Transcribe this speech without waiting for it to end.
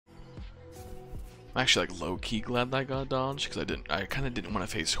I'm actually like low-key glad that I got dodged because I kind of didn't want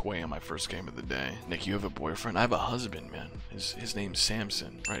to face Hui on my first game of the day. Nick, you have a boyfriend? I have a husband, man. His name's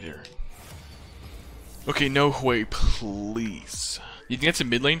Samson, right here. Okay, no Hui, please. You think that's a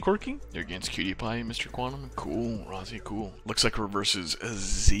mid lane quirky? You're against Cutie Pie, Mr. Quantum? Cool, Rozzy, cool. Looks like reverses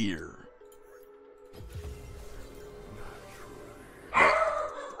Azir.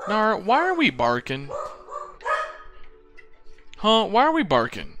 Nara, why are we barking? Huh? Why are we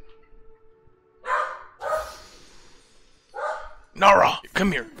barking? Nara,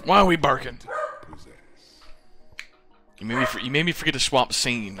 come here. Why are we barking? You made me forget to swap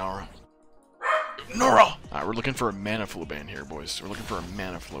scene, Nara. Nara! Alright, we're looking for a mana flow ban here, boys. We're looking for a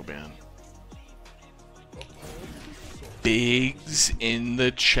mana flow ban. Bigs in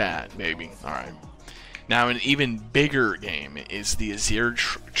the chat, baby. Alright. Now, an even bigger game is the Azir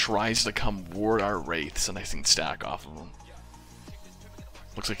tries to come ward our Wraiths, and I can stack off of him.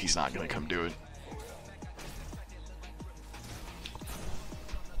 Looks like he's not going to come do it.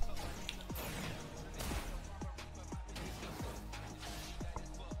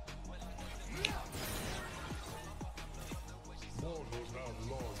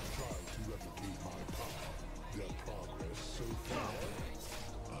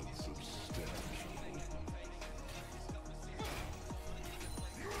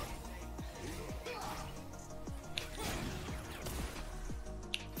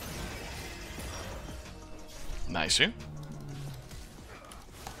 Nice, you.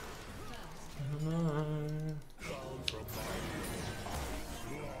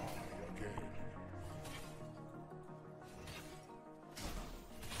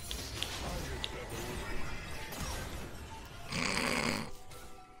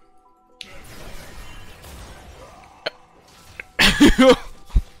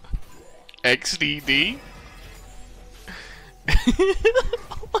 XDD?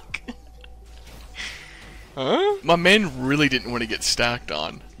 Huh? My man really didn't want to get stacked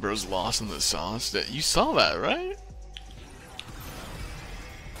on. Bro's lost in the sauce. You saw that, right?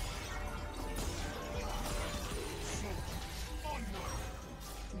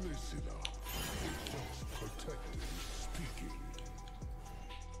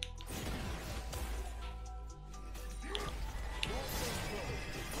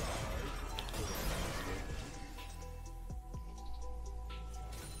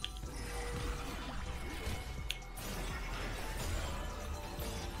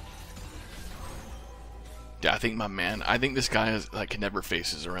 Yeah, I think this guy is, like, can never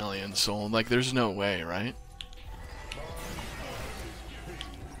face his AURELION, so, like, there's no way, right?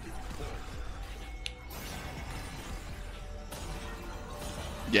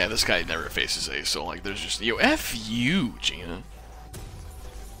 Yeah, this guy never faces Asol, like, there's just, yo, F you, Gina.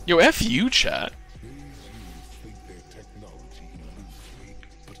 Yo, F you, chat.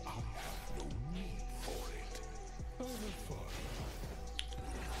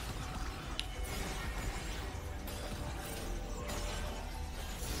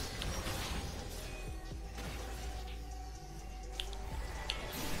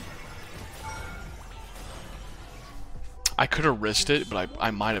 I could have risked it, but I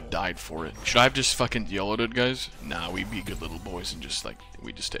might have died for it. Should I have just fucking yelled it, guys? Nah, we'd be good little boys and just, like,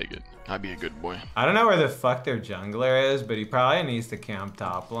 we just take it. I'd be a good boy. I don't know where the fuck their jungler is, but he probably needs to camp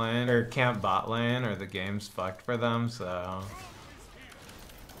top lane, or camp bot lane, or the game's fucked for them, so...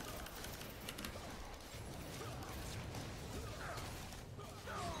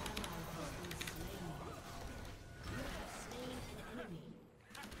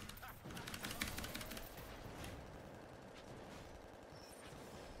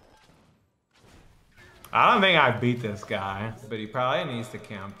 I don't think I beat this guy, but he probably needs to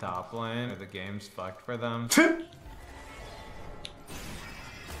camp top lane or the game's fucked for them.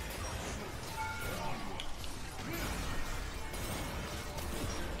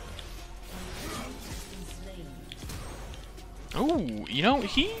 Oh, you know,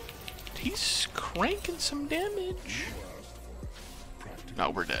 he's cranking some damage. No,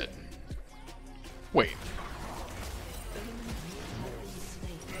 we're dead. Wait.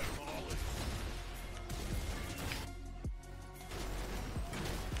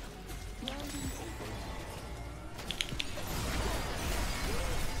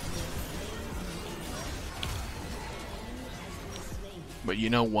 But you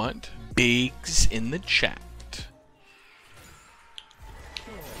know what? Bigs in the chat.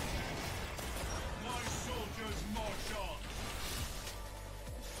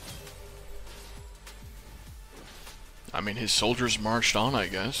 I mean, his soldiers marched on, I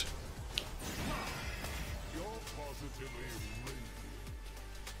guess.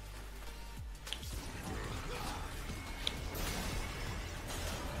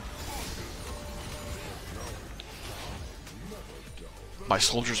 My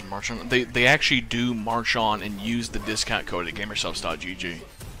soldiers march on. They actually do march on and use the discount code at gamerselves.gg.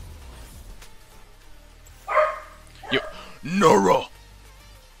 Yo, Nora.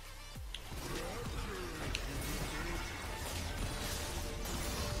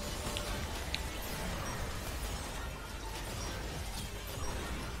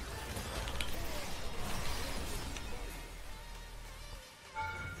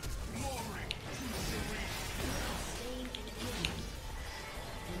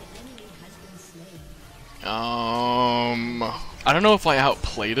 I don't know if I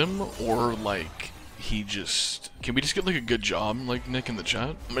outplayed him or like he just. Can we just get like a good job, like Nick in the chat?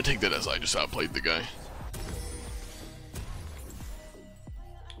 I'm gonna take that as I just outplayed the guy.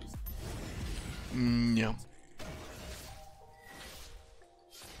 Yeah.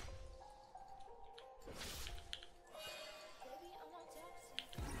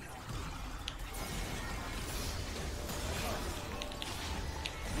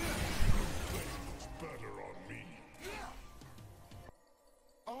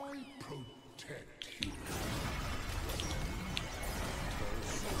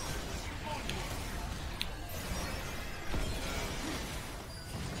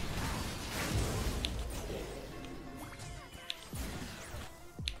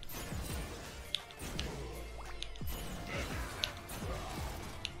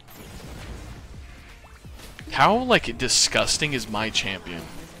 How, like, disgusting is my champion?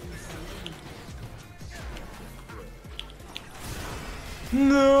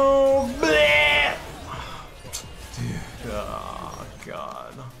 No! Bleh! Dude, oh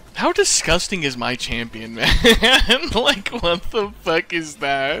god. How disgusting is my champion, man? Like, what the fuck is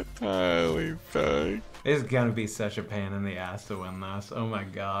that? Holy fuck. It's gonna be such a pain in the ass to win this. Oh my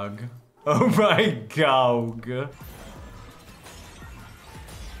god. Oh my god.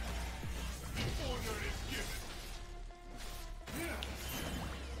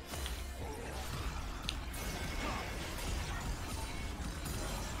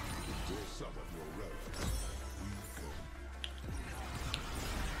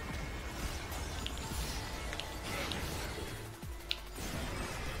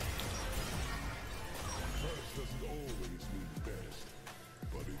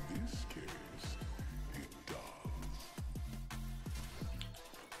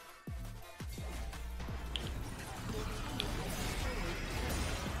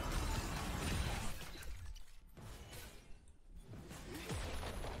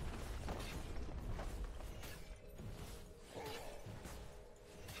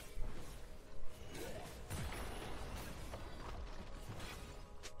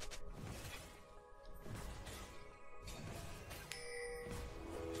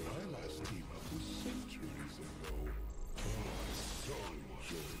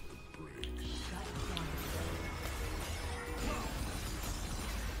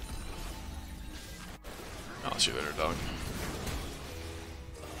 I'll see you later, dog.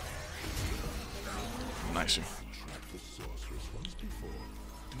 Nice.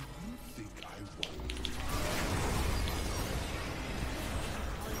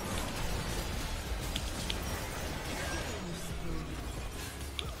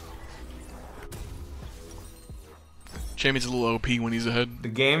 Champion's a little OP when he's ahead. The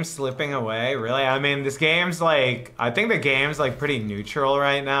game's slipping away, really? I mean, this game's like, I think the game's like pretty neutral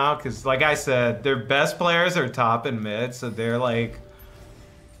right now, because like I said, their best players are top and mid, so they're like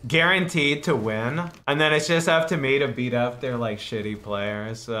guaranteed to win. And then it's just up to me to beat up their like shitty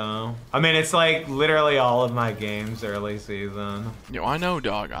players, so. I mean, it's like literally all of my games early season. Yo, I know,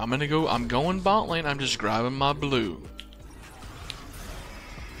 dog. I'm going bot lane, I'm just grabbing my blue.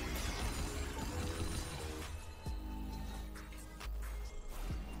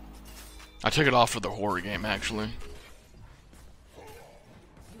 I took it off for the horror game, actually.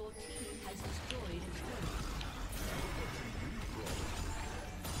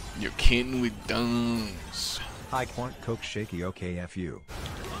 You're kidding with duns. Hi Quant Coke Shaky OKFU.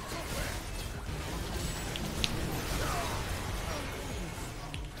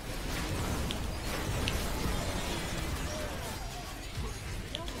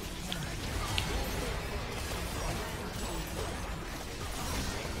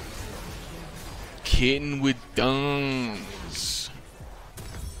 Kidding with duns.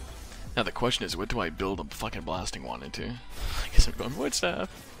 Now the question is, what do I build a fucking blasting wand into? I guess I'm going wood staff.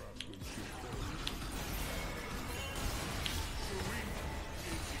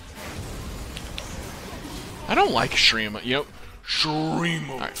 I don't like Shrima. Yep. Shrima.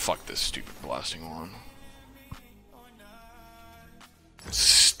 Alright, fuck this stupid blasting wand.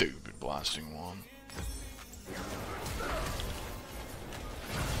 Stupid blasting wand.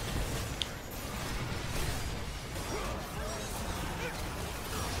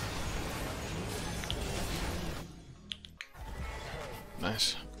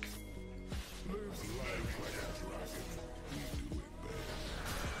 Nice.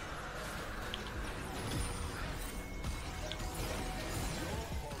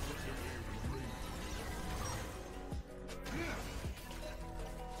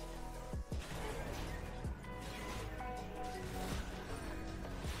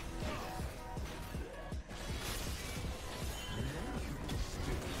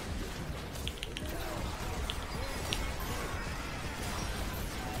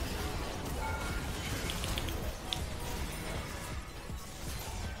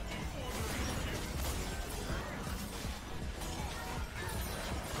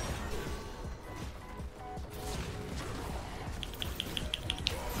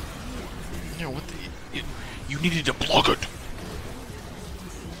 Yeah, what the? You needed to block it.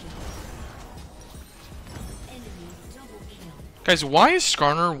 Guys, why is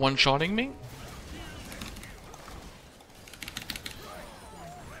Skarner one-shotting me?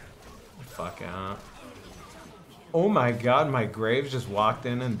 Fuck out. Oh my god, my Graves just walked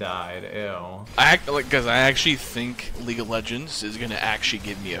in and died. Ew. Guys, I actually think League of Legends is gonna actually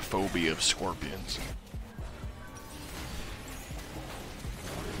give me a phobia of scorpions.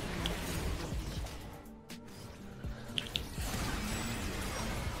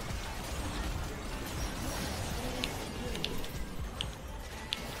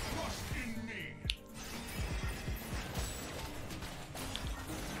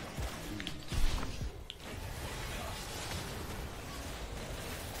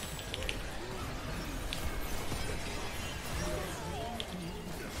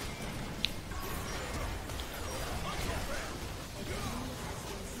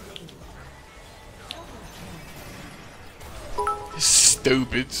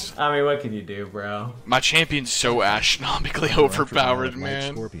 Stupids. I mean, what can you do, bro? My champion's so astronomically overpowered,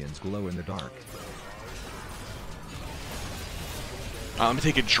 man. Scorpions glow in the dark. Let me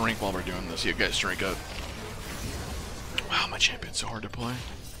take a drink while we're doing this. You guys drink up. Wow, my champion's so hard to play.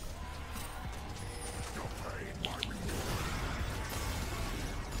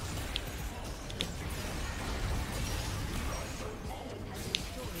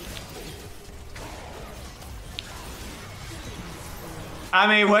 I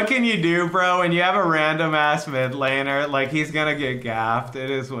mean, what can you do, bro? When you have a random ass mid laner, like, he's gonna get gaffed. It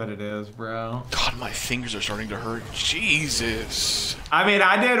is what it is, bro. God, my fingers are starting to hurt. Jesus. I mean,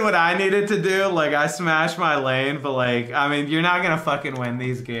 I did what I needed to do. Like, I smashed my lane, but, like, I mean, you're not gonna fucking win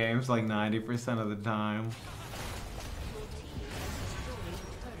these games, like, 90% of the time.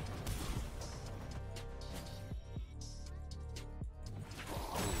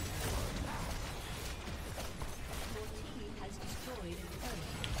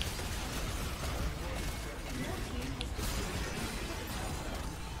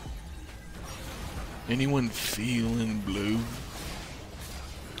 Anyone feeling blue?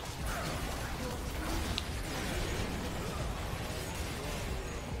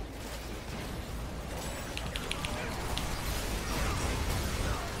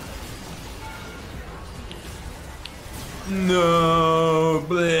 No,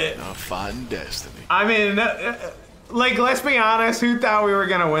 bleh. A fighting destiny. I mean, like, let's be honest. Who thought we were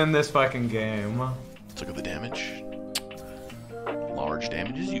gonna win this fucking game? Let's look at the damage. Large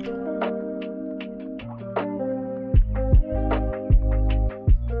damage as usual.